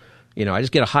drinks. I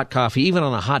just get a hot coffee, even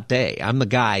on a hot day. I'm the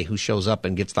guy who shows up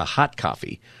and gets the hot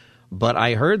coffee. But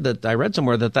I read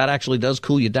somewhere that actually does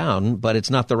cool you down, but it's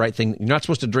not the right thing. You're not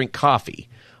supposed to drink coffee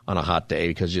on a hot day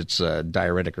because it's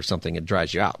diuretic or something. It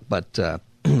dries you out. But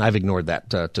I've ignored that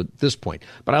to this point.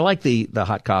 But I like the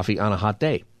hot coffee on a hot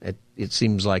day. It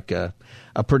seems like a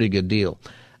pretty good deal.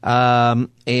 And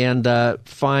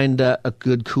find a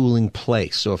good cooling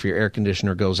place. So if your air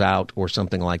conditioner goes out or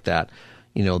something like that,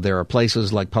 there are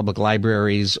places like public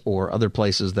libraries or other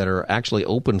places that are actually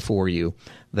open for you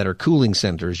that are cooling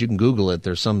centers. You can Google it.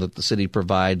 There's some that the city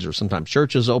provides, or sometimes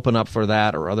churches open up for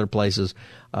that, or other places.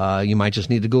 You might just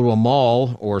need to go to a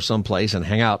mall or someplace and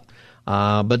hang out.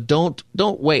 But don't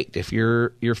wait. If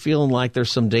you're feeling like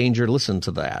there's some danger, listen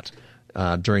to that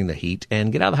during the heat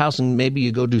and get out of the house, and maybe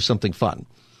you go do something fun.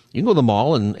 You can go to the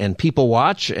mall and people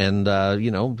watch and,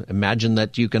 imagine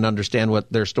that you can understand what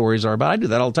their stories are about. I do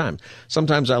that all the time.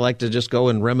 Sometimes I like to just go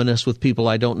and reminisce with people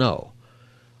I don't know.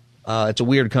 It's a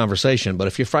weird conversation, but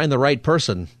if you find the right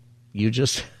person, you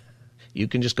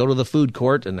can just go to the food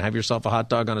court and have yourself a hot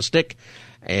dog on a stick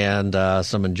and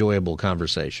some enjoyable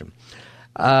conversation.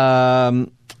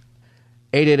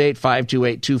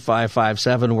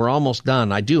 888-528-2557. We're almost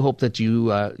done. I do hope that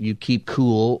you keep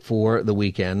cool for the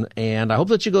weekend, and I hope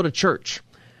that you go to church.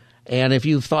 And if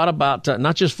you've thought about,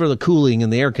 not just for the cooling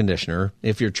and the air conditioner,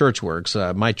 if your church works,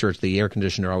 my church, the air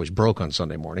conditioner always broke on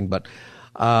Sunday morning, but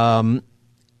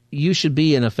you should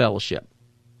be in a fellowship.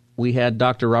 We had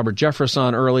Dr. Robert Jeffress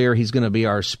on earlier. He's going to be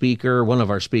our speaker, one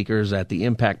of our speakers at the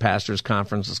Impact Pastors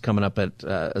Conference that's coming up at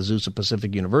Azusa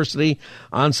Pacific University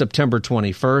on September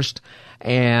 21st.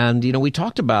 And, we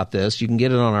talked about this. You can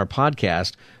get it on our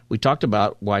podcast. We talked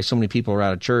about why so many people are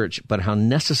out of church, but how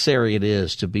necessary it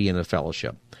is to be in a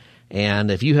fellowship.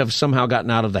 And if you have somehow gotten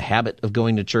out of the habit of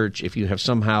going to church, if you have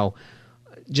somehow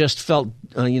just felt,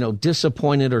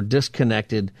 disappointed or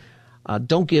disconnected,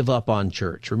 don't give up on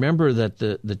church. Remember that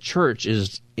the church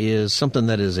is something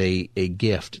that is a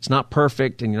gift. It's not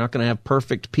perfect, and you're not going to have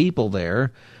perfect people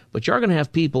there, but you are going to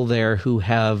have people there who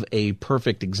have a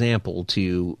perfect example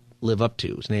to live up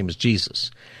to. His name is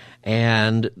Jesus.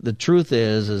 And the truth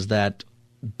is that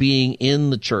being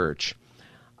in the church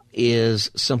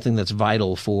is something that's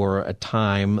vital for a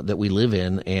time that we live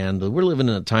in, and we're living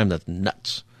in a time that's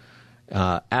nuts,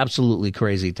 absolutely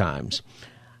crazy times.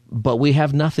 But we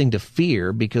have nothing to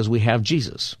fear because we have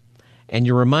Jesus. And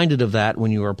you're reminded of that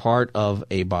when you are part of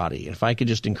a body. If I could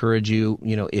just encourage you,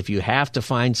 if you have to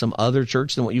find some other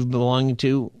church than what you've been belonging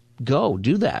to, go,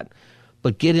 do that.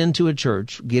 But get into a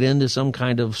church, get into some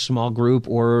kind of small group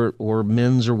or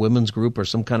men's or women's group or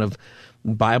some kind of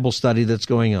Bible study that's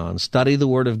going on. Study the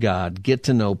Word of God. Get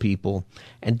to know people.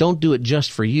 And don't do it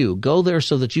just for you. Go there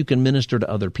so that you can minister to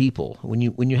other people. When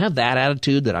you have that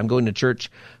attitude that I'm going to church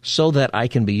so that I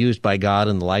can be used by God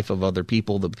in the life of other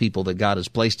people, the people that God has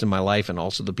placed in my life and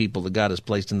also the people that God has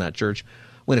placed in that church,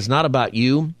 when it's not about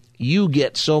you, you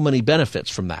get so many benefits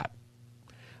from that.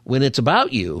 When it's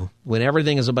about you, when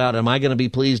everything is about, am I going to be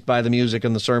pleased by the music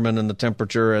and the sermon and the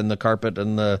temperature and the carpet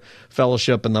and the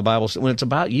fellowship and the Bible, when it's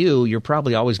about you, you're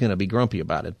probably always going to be grumpy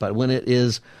about it. But when it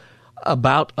is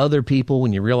about other people,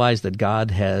 when you realize that God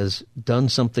has done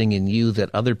something in you that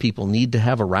other people need to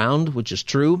have around, which is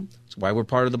true, that's why we're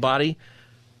part of the body,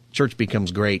 church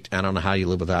becomes great. I don't know how you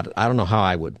live without it. I don't know how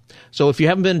I would. So if you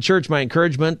haven't been in church, my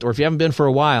encouragement, or if you haven't been for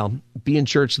a while, be in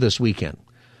church this weekend.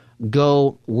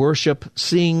 Go worship,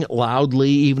 sing loudly,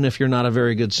 even if you're not a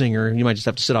very good singer. You might just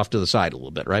have to sit off to the side a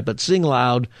little bit, right? But sing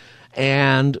loud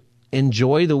and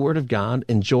enjoy the Word of God,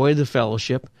 enjoy the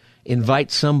fellowship,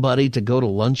 invite somebody to go to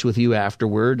lunch with you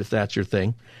afterward, if that's your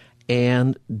thing,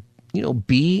 and,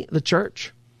 be the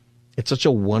church. It's such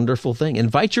a wonderful thing.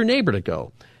 Invite your neighbor to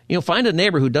go. Find a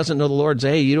neighbor who doesn't know the Lord.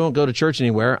 Say, hey, you don't go to church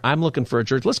anywhere. I'm looking for a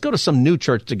church. Let's go to some new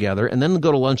church together, and then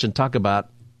go to lunch and talk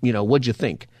about, what'd you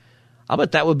think? I'll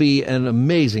bet that would be an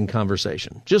amazing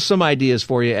conversation. Just some ideas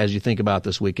for you as you think about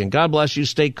this weekend. God bless you.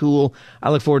 Stay cool.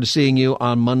 I look forward to seeing you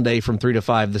on Monday from 3 to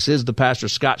 5. This is the Pastor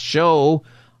Scott Show.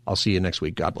 I'll see you next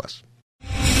week. God bless.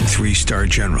 3-star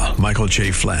General Michael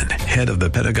J. Flynn, head of the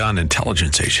Pentagon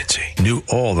Intelligence Agency, knew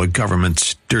all the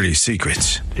government's dirty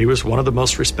secrets. He was one of the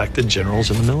most respected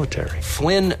generals in the military.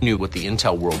 Flynn knew what the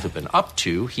intel world had been up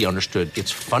to. He understood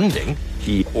its funding.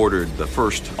 He ordered the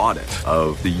first audit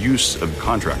of the use of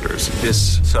contractors.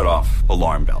 This set off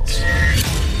alarm bells.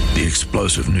 The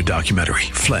explosive new documentary,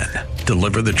 Flynn,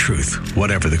 Deliver the Truth,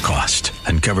 Whatever the Cost,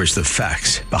 uncovers the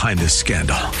facts behind this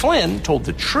scandal. Flynn told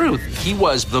the truth. He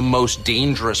was the most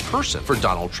dangerous person for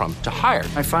Donald Trump to hire.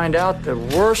 I find out the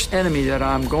worst enemy that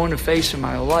I'm going to face in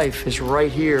my life is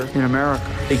right here in America.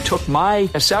 They took my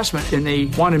assessment and they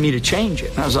wanted me to change it.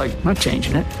 And I was like, I'm not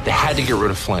changing it. They had to get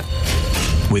rid of Flynn.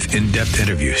 With in-depth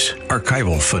interviews,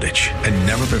 archival footage, and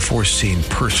never-before-seen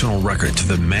personal records of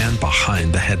the man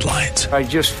behind the headlines. I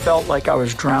just felt like I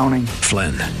was drowning.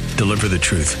 Flynn, Deliver the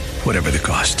Truth, Whatever the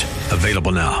Cost.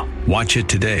 Available now. Watch it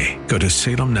today. Go to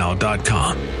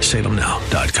salemnow.com.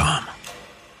 salemnow.com.